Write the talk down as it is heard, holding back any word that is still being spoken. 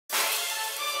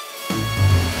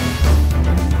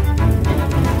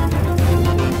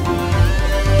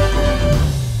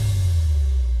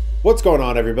What's going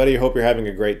on, everybody? Hope you're having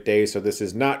a great day. So this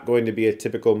is not going to be a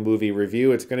typical movie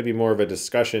review. It's going to be more of a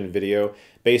discussion video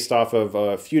based off of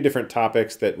a few different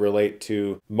topics that relate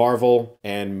to Marvel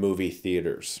and movie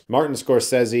theaters. Martin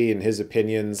Scorcese and his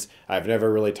opinions, I've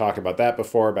never really talked about that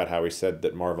before, about how he said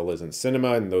that Marvel isn't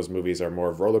cinema and those movies are more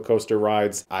of roller coaster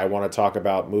rides. I want to talk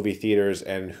about movie theaters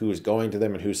and who's going to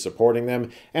them and who's supporting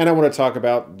them. And I want to talk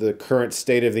about the current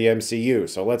state of the MCU.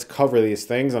 So let's cover these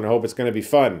things and I hope it's going to be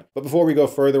fun. But before we go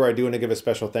further, I do want to give a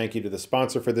special thank you to the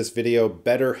sponsor for this video,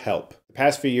 BetterHelp. The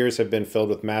past few years have been filled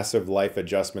with massive life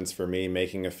adjustments for me,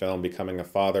 making a film, becoming a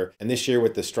father. And this year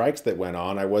with the strikes that went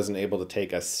on, I wasn't able to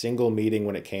take a single meeting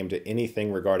when it came to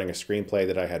anything regarding a screenplay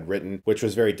that I had written, which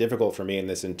was very difficult for me in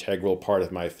this integral part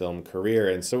of my film career.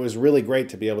 And so it was really great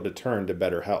to be able to turn to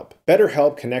BetterHelp.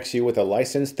 BetterHelp connects you with a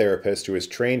licensed therapist who is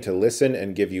trained to listen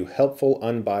and give you helpful,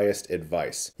 unbiased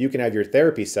advice. You can have your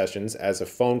therapy sessions as a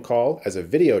phone call, as a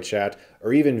video chat,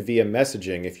 or even via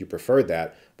messaging if you prefer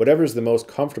that. Whatever's the most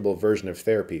comfortable version of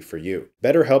therapy for you.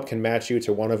 BetterHelp can match you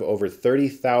to one of over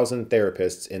 30,000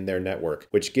 therapists in their network,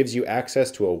 which gives you access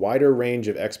to a wider range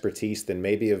of expertise than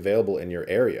may be available in your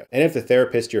area. And if the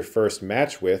therapist you're first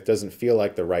matched with doesn't feel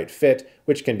like the right fit,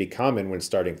 which can be common when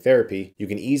starting therapy, you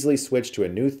can easily switch to a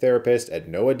new therapist at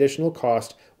no additional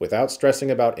cost without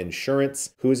stressing about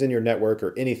insurance, who's in your network,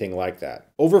 or anything like that.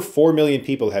 Over 4 million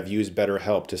people have used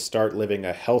BetterHelp to start living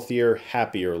a healthier,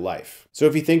 happier life. So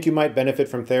if you think you might benefit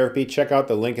from therapy, check out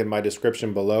the link in my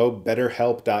description below,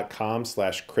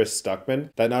 betterhelp.com/Chris Stuckmann.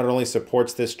 That not only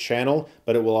supports this channel,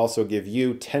 but it will also give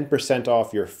you 10%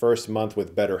 off your first month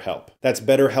with BetterHelp. That's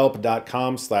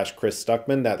betterhelp.com/Chris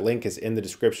Stuckmann. That link is in the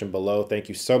description below. Thank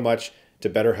you so much to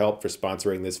BetterHelp for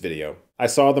sponsoring this video. I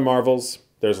saw The Marvels.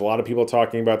 There's a lot of people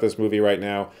talking about this movie right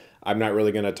now. I'm not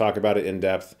really going to talk about it in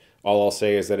depth. All I'll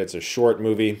say is that it's a short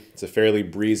movie. It's a fairly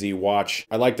breezy watch.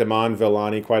 I liked Iman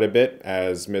Vellani quite a bit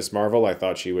as Miss Marvel. I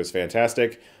thought she was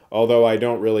fantastic, although I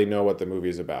don't really know what the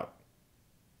movie's about.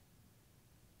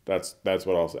 That's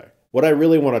what I'll say. What I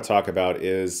really want to talk about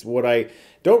is what I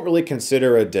don't really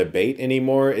consider a debate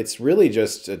anymore. It's really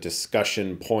just a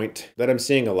discussion point that I'm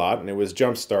seeing a lot, and it was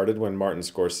jump-started when Martin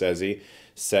Scorsese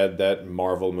said that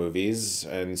Marvel movies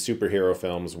and superhero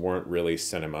films weren't really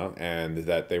cinema and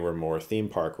that they were more theme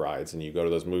park rides and you go to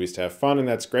those movies to have fun, and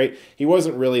that's great. He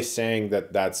wasn't really saying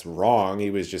that that's wrong. He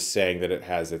was just saying that it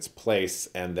has its place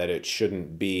and that it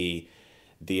shouldn't be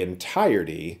the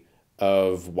entirety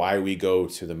of why we go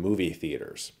to the movie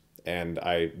theaters. And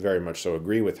I very much so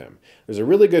agree with him. There's a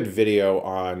really good video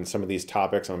on some of these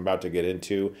topics I'm about to get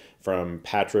into from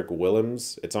Patrick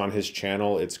Willems. It's on his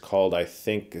channel. It's called, I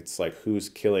think it's like Who's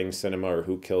Killing Cinema or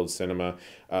Who Killed Cinema.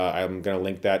 I'm going to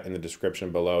link that in the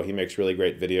description below. He makes really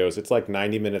great videos. It's like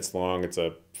 90 minutes long. It's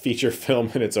a feature film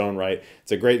in its own right.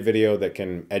 It's a great video that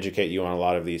can educate you on a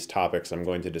lot of these topics I'm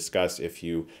going to discuss if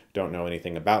you don't know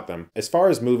anything about them. As far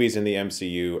as movies in the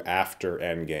MCU after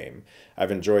Endgame,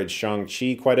 I've enjoyed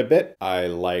Shang-Chi quite a bit. I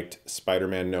liked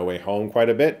Spider-Man No Way Home quite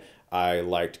a bit. I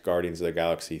liked Guardians of the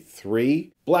Galaxy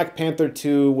 3. Black Panther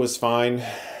 2 was fine,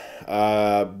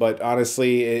 but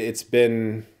honestly, it's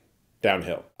been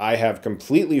downhill. I have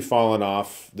completely fallen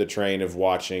off the train of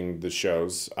watching the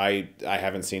shows. I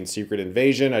haven't seen Secret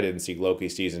Invasion. I didn't see Loki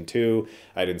Season 2.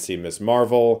 I didn't see Miss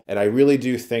Marvel. And I really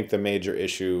do think the major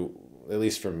issue, at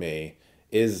least for me,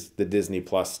 is the Disney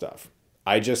Plus stuff.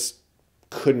 I just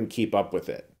couldn't keep up with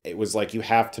it. It was like you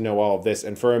have to know all of this.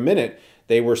 And for a minute,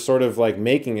 they were sort of like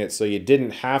making it so you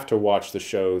didn't have to watch the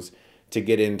shows to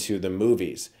get into the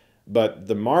movies. But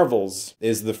The Marvels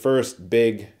is the first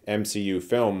big MCU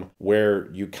film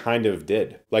where you kind of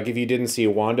did. Like if you didn't see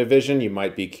WandaVision, you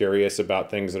might be curious about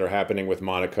things that are happening with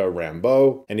Monica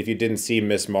Rambeau. And if you didn't see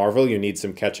Miss Marvel, you need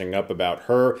some catching up about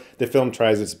her. The film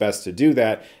tries its best to do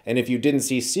that. And if you didn't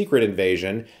see Secret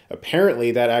Invasion,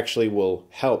 apparently that actually will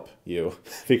help you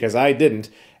because I didn't.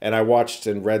 And I watched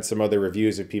and read some other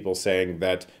reviews of people saying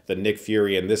that the Nick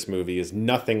Fury in this movie is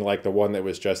nothing like the one that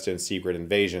was just in Secret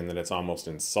Invasion, that it's almost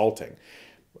insulting.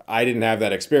 I didn't have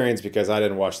that experience because I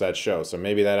didn't watch that show, so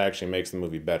maybe that actually makes the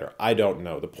movie better. I don't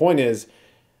know. The point is,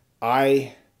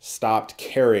 I stopped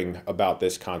caring about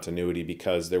this continuity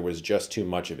because there was just too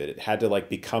much of it. It had to like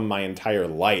become my entire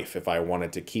life if I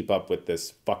wanted to keep up with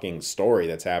this fucking story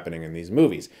that's happening in these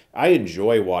movies. I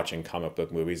enjoy watching comic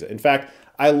book movies. In fact,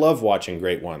 I love watching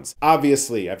great ones.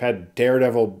 Obviously, I've had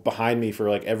Daredevil behind me for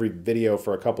like every video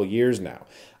for a couple years now.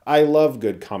 I love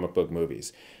good comic book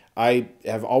movies. I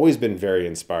have always been very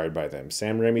inspired by them.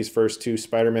 Sam Raimi's first two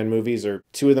Spider-Man movies are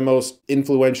two of the most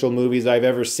influential movies I've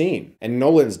ever seen. And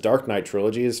Nolan's Dark Knight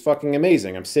trilogy is fucking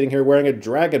amazing. I'm sitting here wearing a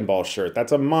Dragon Ball shirt.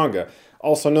 That's a manga,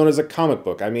 also known as a comic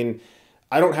book. I mean,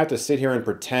 I don't have to sit here and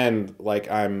pretend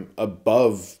like I'm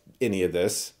above any of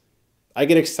this. I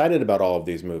get excited about all of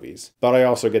these movies, but I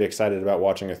also get excited about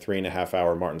watching a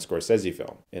 3.5-hour Martin Scorsese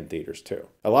film in theaters too.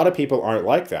 A lot of people aren't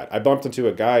like that. I bumped into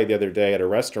a guy the other day at a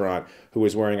restaurant who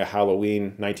was wearing a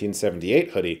Halloween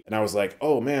 1978 hoodie, and I was like,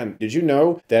 oh man, did you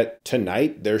know that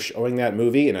tonight they're showing that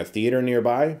movie in a theater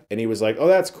nearby? And he was like, oh,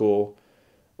 that's cool.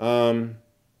 I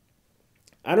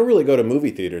don't really go to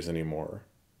movie theaters anymore.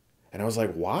 And I was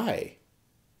like, why?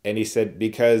 And he said,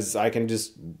 because I can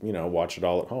just, watch it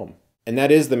all at home. And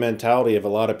that is the mentality of a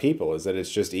lot of people, is that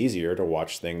it's just easier to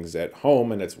watch things at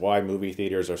home, and it's why movie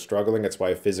theaters are struggling. It's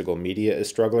why physical media is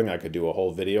struggling. I could do a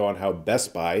whole video on how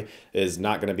Best Buy is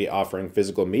not going to be offering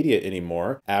physical media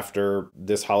anymore after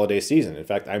this holiday season. In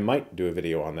fact, I might do a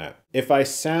video on that. If I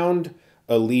sound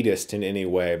elitist in any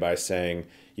way by saying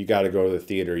you got to go to the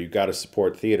theater, you got to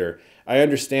support theater, I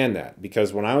understand that,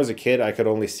 because when I was a kid, I could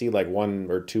only see like 1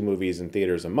 or 2 movies in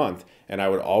theaters a month, and I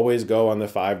would always go on the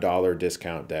 $5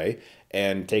 discount day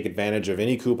and take advantage of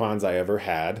any coupons I ever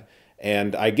had,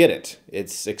 and I get it.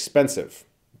 It's expensive,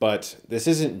 but this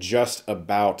isn't just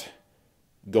about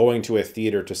going to a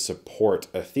theater to support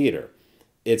a theater.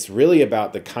 It's really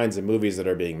about the kinds of movies that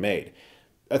are being made.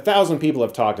 1,000 people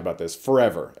have talked about this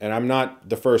forever, and I'm not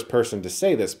the first person to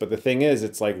say this, but the thing is,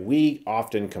 it's like we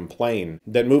often complain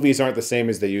that movies aren't the same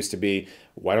as they used to be.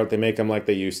 Why don't they make them like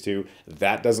they used to?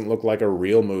 That doesn't look like a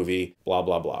real movie, blah,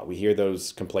 blah, blah. We hear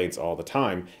those complaints all the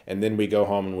time, and then we go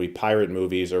home and we pirate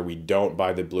movies, or we don't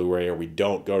buy the Blu-ray, or we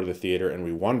don't go to the theater, and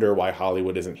we wonder why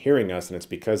Hollywood isn't hearing us, and it's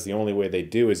because the only way they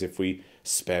do is if we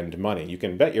spend money. You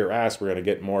can bet your ass we're going to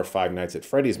get more Five Nights at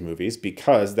Freddy's movies,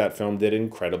 because that film did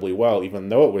incredibly well, even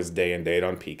though it was day and date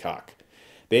on Peacock.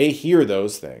 They hear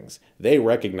those things. They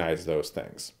recognize those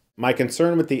things. My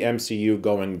concern with the MCU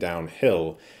going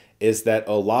downhill is that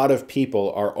a lot of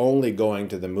people are only going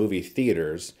to the movie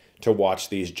theaters to watch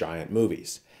these giant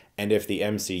movies. And if the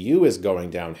MCU is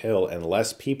going downhill and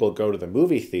less people go to the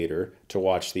movie theater to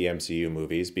watch the MCU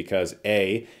movies because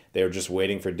A, they're just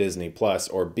waiting for Disney Plus,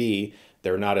 or B,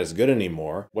 they're not as good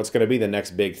anymore, what's going to be the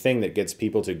next big thing that gets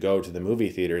people to go to the movie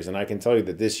theaters? And I can tell you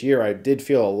that this year I did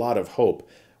feel a lot of hope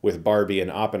with Barbie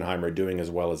and Oppenheimer doing as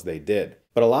well as they did.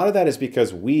 But a lot of that is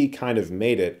because we kind of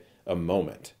made it a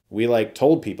moment. We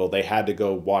told people they had to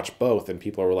go watch both, and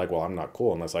people were like, well, I'm not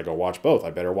cool unless I go watch both. I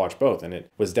better watch both. And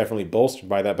it was definitely bolstered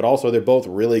by that, but also they're both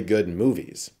really good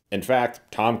movies. In fact,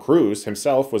 Tom Cruise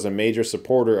himself was a major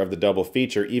supporter of the double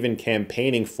feature, even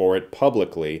campaigning for it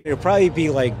publicly. It'll probably be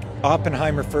like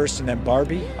Oppenheimer first and then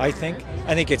Barbie, I think.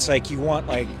 I think it's like you want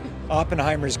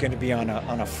Oppenheimer's going to be on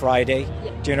a Friday.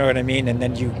 Do you know what I mean? And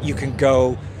then you can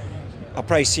go. I'll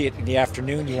probably see it in the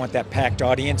afternoon. You want that packed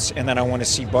audience, and then I want to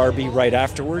see Barbie right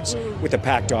afterwards with a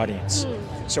packed audience.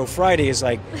 So Friday is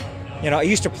like, I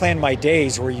used to plan my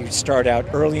days where you start out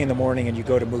early in the morning and you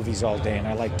go to movies all day, and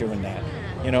I like doing that.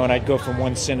 And I'd go from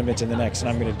one cinema to the next, and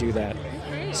I'm going to do that.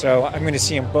 So I'm going to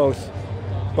see them both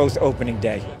opening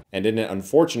day. And in an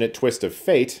unfortunate twist of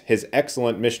fate, his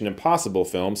excellent Mission Impossible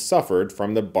film suffered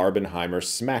from the Barbenheimer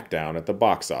smackdown at the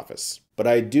box office. But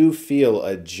I do feel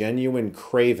a genuine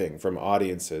craving from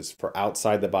audiences for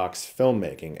outside-the-box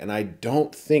filmmaking, and I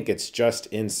don't think it's just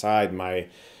inside my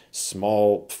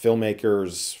small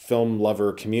filmmakers, film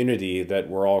lover community that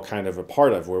we're all kind of a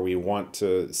part of, where we want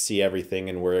to see everything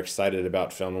and we're excited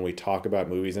about film and we talk about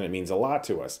movies and it means a lot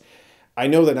to us. I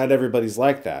know that not everybody's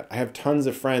like that. I have tons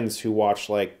of friends who watch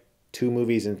 2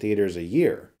 movies in theaters a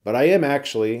year, but I am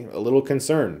actually a little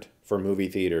concerned for movie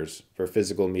theaters, for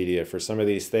physical media, for some of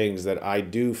these things that I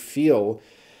do feel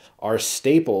are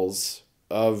staples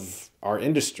of our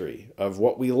industry, of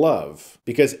what we love,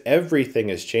 because everything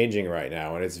is changing right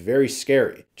now and it's very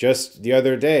scary. Just the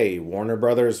other day, Warner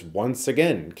Brothers once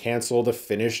again canceled a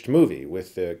finished movie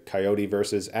with the Coyote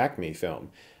versus Acme film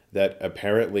that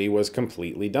apparently was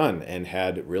completely done and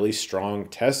had really strong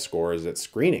test scores at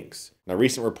screenings. Now,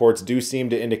 recent reports do seem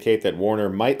to indicate that Warner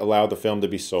might allow the film to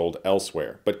be sold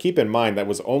elsewhere, but keep in mind that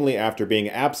was only after being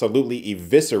absolutely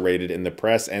eviscerated in the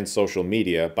press and social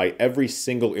media by every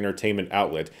single entertainment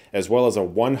outlet, as well as a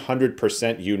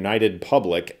 100% united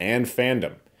public and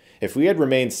fandom. If we had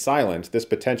remained silent, this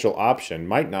potential option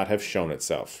might not have shown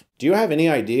itself. Do you have any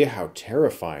idea how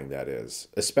terrifying that is?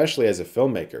 Especially as a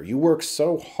filmmaker. You work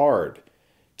so hard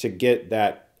to get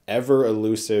that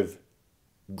ever-elusive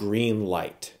green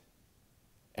light.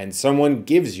 And someone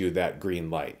gives you that green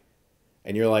light.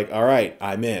 And you're like, all right,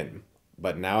 I'm in.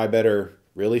 But now I better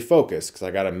really focus because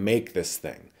I got to make this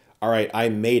thing. All right, I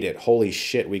made it. Holy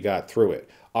shit, we got through it.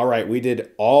 All right, we did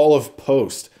all of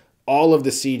post, all of the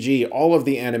CG, all of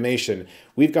the animation.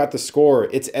 We've got the score.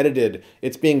 It's edited.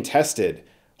 It's being tested.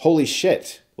 holy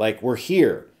shit, like we're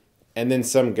here. And then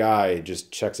some guy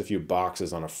just checks a few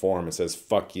boxes on a form and says,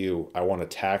 fuck you, I want a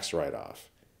tax write-off.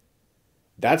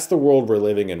 That's the world we're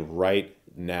living in right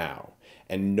now.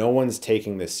 And no one's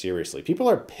taking this seriously. People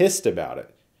are pissed about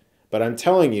it. But I'm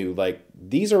telling you, like,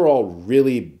 these are all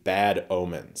really bad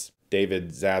omens. David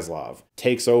Zaslav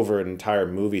takes over an entire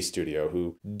movie studio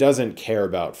who doesn't care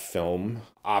about film,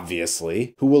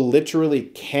 obviously, who will literally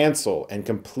cancel and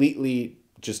completely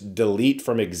just delete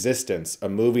from existence a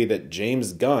movie that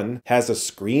James Gunn has a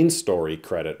screen story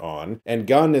credit on. And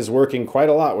Gunn is working quite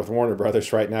a lot with Warner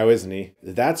Brothers right now, isn't he?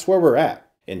 That's where we're at.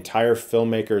 Entire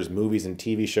filmmakers, movies, and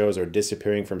TV shows are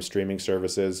disappearing from streaming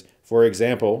services. For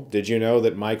example, did you know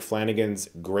that Mike Flanagan's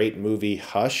great movie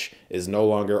Hush is no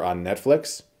longer on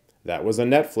Netflix? That was a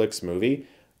Netflix movie.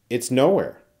 It's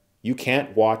nowhere. You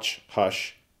can't watch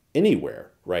Hush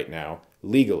anywhere right now,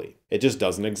 legally. It just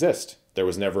doesn't exist. There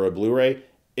was never a Blu-ray.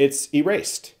 It's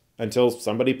erased until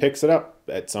somebody picks it up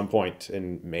at some point,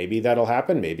 and maybe that'll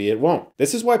happen, maybe it won't.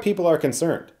 This is why people are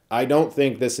concerned. I don't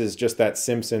think this is just that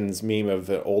Simpsons meme of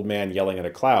the old man yelling at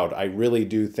a cloud. I really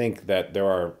do think that there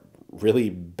are really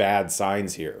bad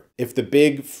signs here. If the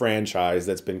big franchise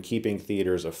that's been keeping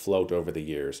theaters afloat over the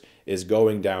years is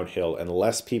going downhill and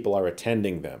less people are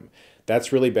attending them,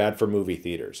 that's really bad for movie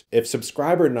theaters. If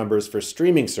subscriber numbers for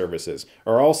streaming services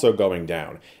are also going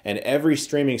down, and every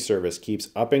streaming service keeps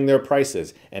upping their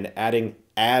prices and adding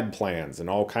ad plans and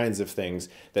all kinds of things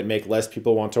that make less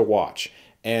people want to watch,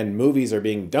 and movies are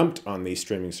being dumped on these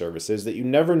streaming services that you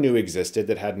never knew existed,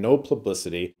 that had no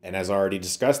publicity, and as already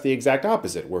discussed, the exact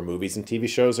opposite, where movies and TV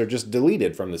shows are just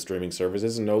deleted from the streaming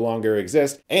services and no longer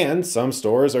exist, and some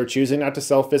stores are choosing not to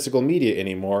sell physical media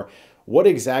anymore. What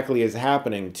exactly is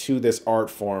happening to this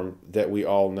art form that we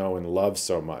all know and love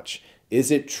so much? Is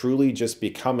it truly just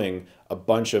becoming a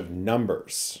bunch of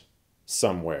numbers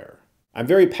somewhere? I'm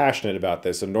very passionate about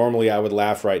this, and normally I would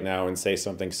laugh right now and say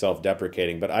something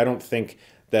self-deprecating, but I don't think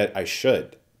that I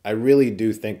should. I really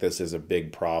do think this is a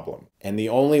big problem. And the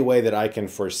only way that I can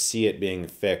foresee it being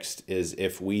fixed is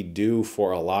if we do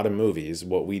for a lot of movies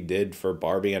what we did for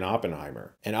Barbie and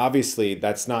Oppenheimer. And obviously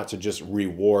that's not to just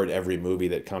reward every movie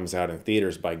that comes out in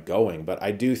theaters by going, but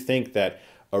I do think that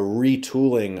a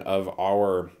retooling of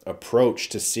our approach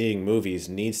to seeing movies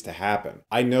needs to happen.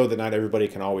 I know that not everybody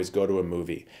can always go to a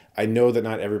movie. I know that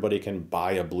not everybody can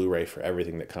buy a Blu-ray for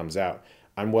everything that comes out.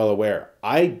 I'm well aware.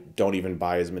 I don't even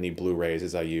buy as many Blu-rays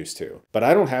as I used to. But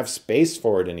I don't have space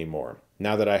for it anymore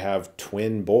now that I have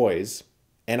twin boys.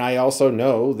 And I also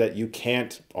know that you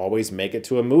can't always make it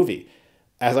to a movie.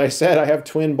 As I said, I have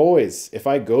twin boys. If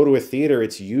I go to a theater,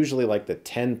 it's usually like the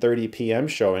 10:30 p.m.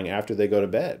 showing after they go to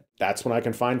bed. That's when I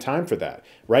can find time for that.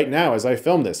 Right now, as I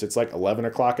film this, it's like 11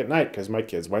 o'clock at night because my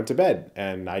kids went to bed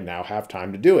and I now have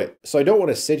time to do it. So I don't want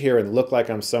to sit here and look like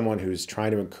I'm someone who's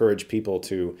trying to encourage people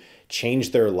to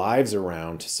change their lives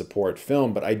around to support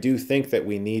film, but I do think that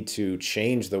we need to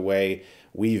change the way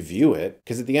we view it,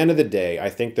 because at the end of the day, I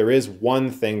think there is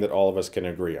one thing that all of us can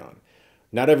agree on.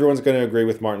 Not everyone's going to agree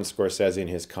with Martin Scorcese in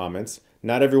his comments.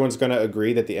 Not everyone's going to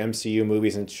agree that the MCU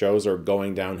movies and shows are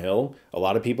going downhill. A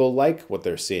lot of people like what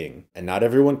they're seeing. And not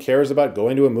everyone cares about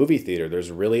going to a movie theater.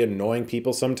 There's really annoying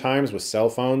people sometimes with cell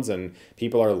phones, and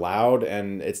people are loud,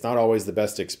 and it's not always the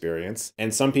best experience.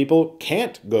 And some people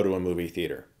can't go to a movie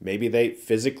theater. Maybe they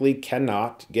physically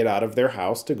cannot get out of their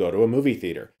house to go to a movie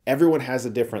theater. Everyone has a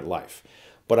different life.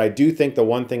 But I do think the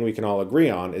one thing we can all agree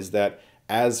on is that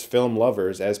as film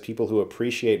lovers, as people who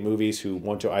appreciate movies, who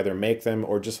want to either make them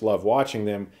or just love watching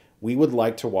them, we would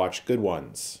like to watch good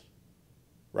ones,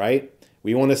 right?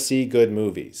 We want to see good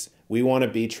movies. We want to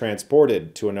be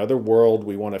transported to another world.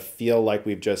 We want to feel like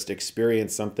we've just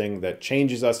experienced something that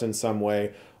changes us in some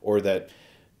way, or that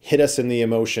hit us in the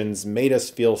emotions, made us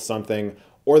feel something,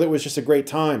 or that was just a great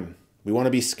time. We want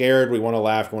to be scared, we want to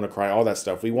laugh, we want to cry, all that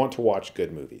stuff. We want to watch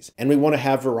good movies. And we want to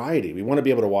have variety. We want to be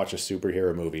able to watch a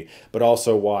superhero movie, but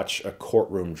also watch a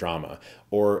courtroom drama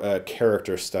or a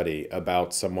character study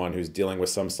about someone who's dealing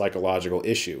with some psychological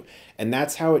issue. And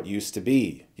that's how it used to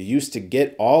be. You used to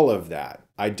get all of that.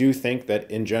 I do think that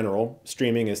in general,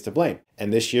 streaming is to blame.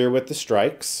 And this year with the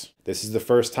strikes, this is the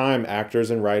first time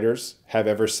actors and writers have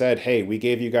ever said, hey, we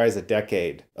gave you guys a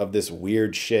decade of this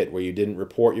weird shit where you didn't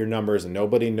report your numbers and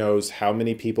nobody knows how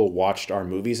many people watched our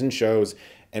movies and shows,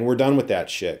 and we're done with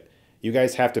that shit. You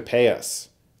guys have to pay us.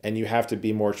 and you have to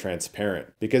be more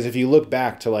transparent. Because if you look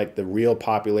back to like the real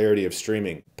popularity of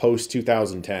streaming post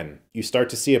 2010, you start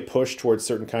to see a push towards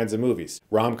certain kinds of movies.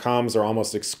 Rom-coms are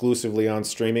almost exclusively on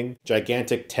streaming.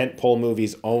 Gigantic tentpole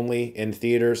movies only in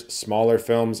theaters. Smaller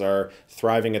films are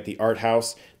thriving at the art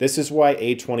house. This is why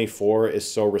A24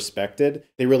 is so respected.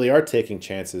 They really are taking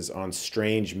chances on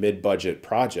strange mid-budget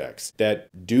projects that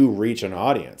do reach an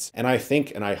audience. And I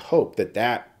think and I hope that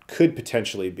that could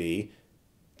potentially be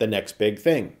the next big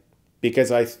thing,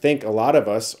 because I think a lot of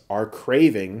us are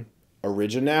craving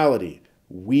originality,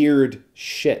 weird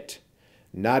shit.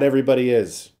 Not everybody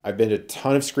is. I've been to a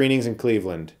ton of screenings in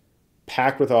Cleveland,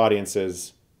 packed with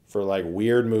audiences for like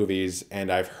weird movies,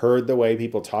 and I've heard the way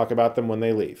people talk about them when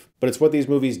they leave. But it's what these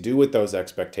movies do with those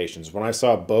expectations. When I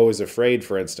saw Beau is Afraid,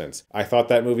 for instance, I thought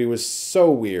that movie was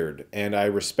so weird, and I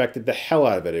respected the hell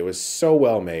out of it. It was so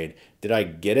well made. Did I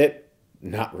get it?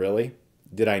 Not really.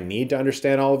 Did I need to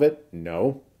understand all of it?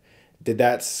 No. Did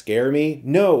that scare me?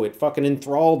 No, it fucking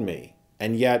enthralled me.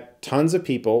 And yet tons of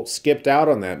people skipped out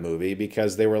on that movie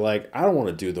because they were like, I don't want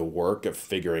to do the work of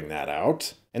figuring that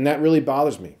out. And that really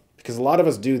bothers me, because a lot of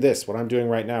us do this, what I'm doing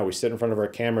right now. We sit in front of our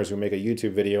cameras, we make a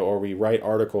YouTube video, or we write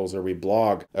articles, or we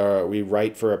blog, or we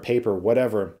write for a paper,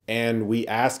 whatever. And we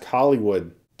ask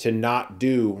Hollywood to not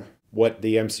do what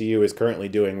the MCU is currently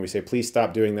doing. We say, please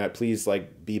stop doing that. Please,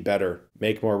 like, be better.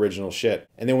 Make more original shit.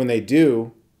 And then when they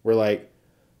do, we're like,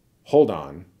 hold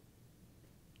on.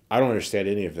 I don't understand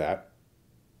any of that.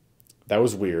 That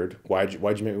was weird. Why'd you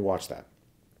make me watch that?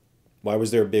 Why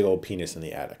was there a big old penis in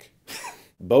the attic?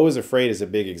 Beau is Afraid is a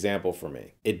big example for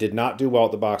me. It did not do well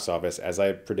at the box office, as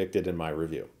I predicted in my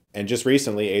review. And just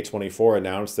recently, A24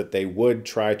 announced that they would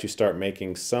try to start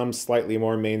making some slightly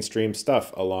more mainstream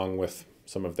stuff along with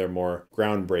some of their more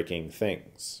groundbreaking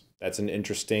things. That's an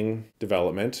interesting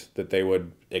development, that they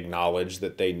would acknowledge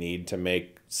that they need to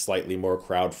make slightly more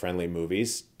crowd-friendly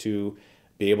movies to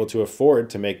be able to afford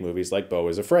to make movies like Beau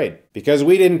is Afraid. Because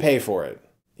we didn't pay for it.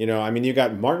 You know, I mean, you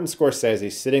got Martin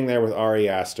Scorcese sitting there with Ari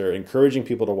Aster encouraging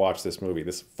people to watch this movie,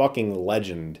 this fucking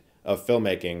legend of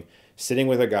filmmaking, sitting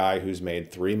with a guy who's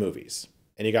made 3 movies.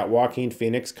 And you got Joaquin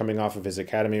Phoenix coming off of his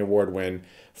Academy Award win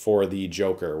for The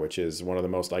Joker, which is one of the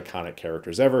most iconic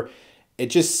characters ever. It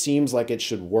just seems like it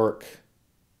should work.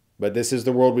 But this is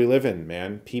the world we live in,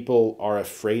 man. People are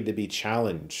afraid to be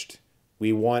challenged.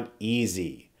 We want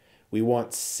easy. We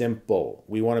want simple.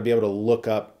 We want to be able to look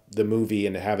up the movie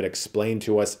and have it explained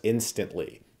to us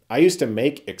instantly. I used to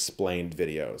make explained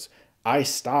videos. I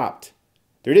stopped.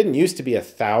 There didn't used to be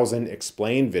 1,000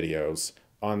 explained videos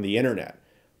on the internet.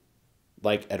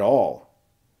 Like, at all.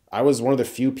 I was one of the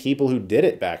few people who did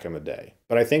it back in the day.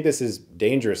 But I think this is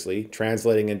dangerously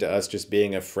translating into us just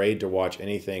being afraid to watch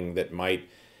anything that might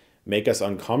make us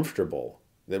uncomfortable,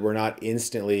 that we're not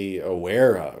instantly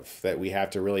aware of, that we have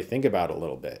to really think about a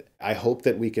little bit. I hope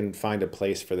that we can find a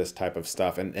place for this type of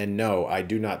stuff. And no, I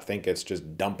do not think it's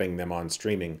just dumping them on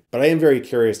streaming. But I am very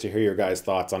curious to hear your guys'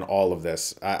 thoughts on all of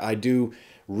this. I do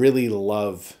really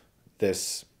love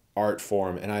this art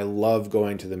form, and I love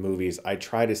going to the movies. I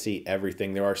try to see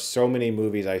everything. There are so many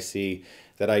movies I see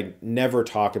that I never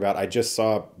talk about. I just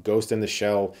saw Ghost in the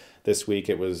Shell this week.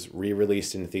 It was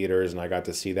re-released in theaters, and I got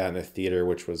to see that in the theater,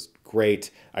 which was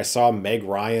great. I saw Meg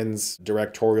Ryan's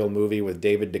directorial movie with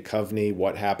David Duchovny,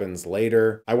 What Happens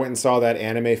Later. I went and saw that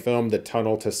anime film, The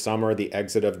Tunnel to Summer, The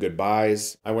Exit of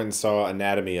Goodbyes. I went and saw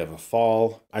Anatomy of a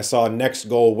Fall. I saw Next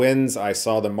Goal Wins. I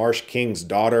saw The Marsh King's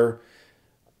Daughter.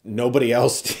 Nobody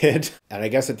else did. And I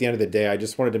guess at the end of the day, I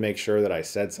just wanted to make sure that I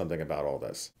said something about all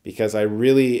this, because I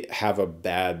really have a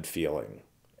bad feeling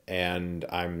and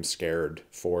I'm scared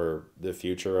for the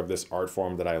future of this art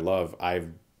form that I love. I've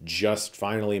just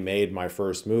finally made my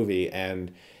first movie,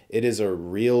 and it is a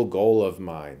real goal of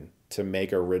mine to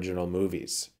make original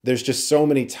movies. There's just so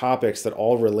many topics that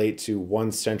all relate to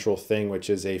one central thing, which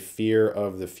is a fear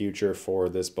of the future for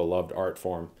this beloved art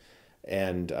form.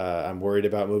 And I'm worried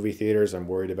about movie theaters. I'm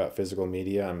worried about physical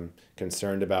media. I'm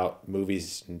concerned about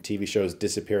movies and TV shows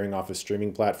disappearing off of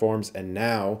streaming platforms. And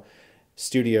now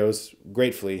studios,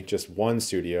 gratefully, just one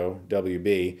studio,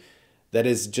 WB, that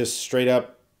is just straight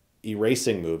up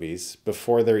erasing movies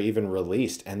before they're even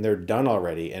released. And they're done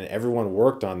already. And everyone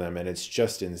worked on them. And it's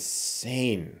just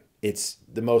insane. It's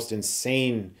the most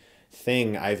insane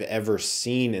thing I've ever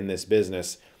seen in this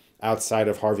business outside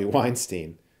of Harvey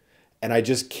Weinstein. And I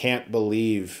just can't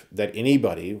believe that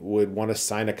anybody would want to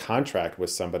sign a contract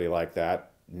with somebody like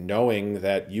that, knowing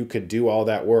that you could do all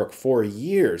that work for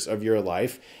years of your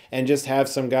life and just have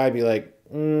some guy be like,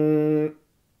 no.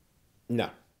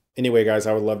 Anyway, guys,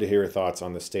 I would love to hear your thoughts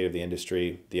on the state of the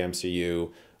industry, the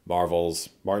MCU, Marvels,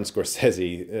 Martin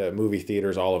Scorsese, movie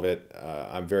theaters, all of it.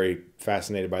 I'm very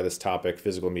fascinated by this topic,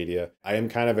 physical media. I am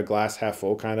kind of a glass half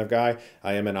full kind of guy.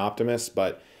 I am an optimist,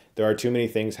 but there are too many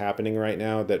things happening right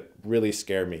now that really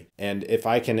scare me. And if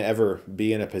I can ever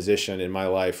be in a position in my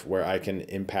life where I can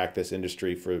impact this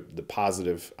industry for the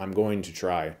positive, I'm going to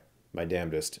try my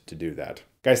damnedest to do that.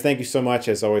 Guys, thank you so much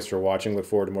as always for watching. Look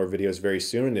forward to more videos very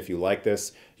soon. And if you like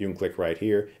this, you can click right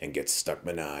here and get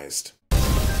Stuckmanized.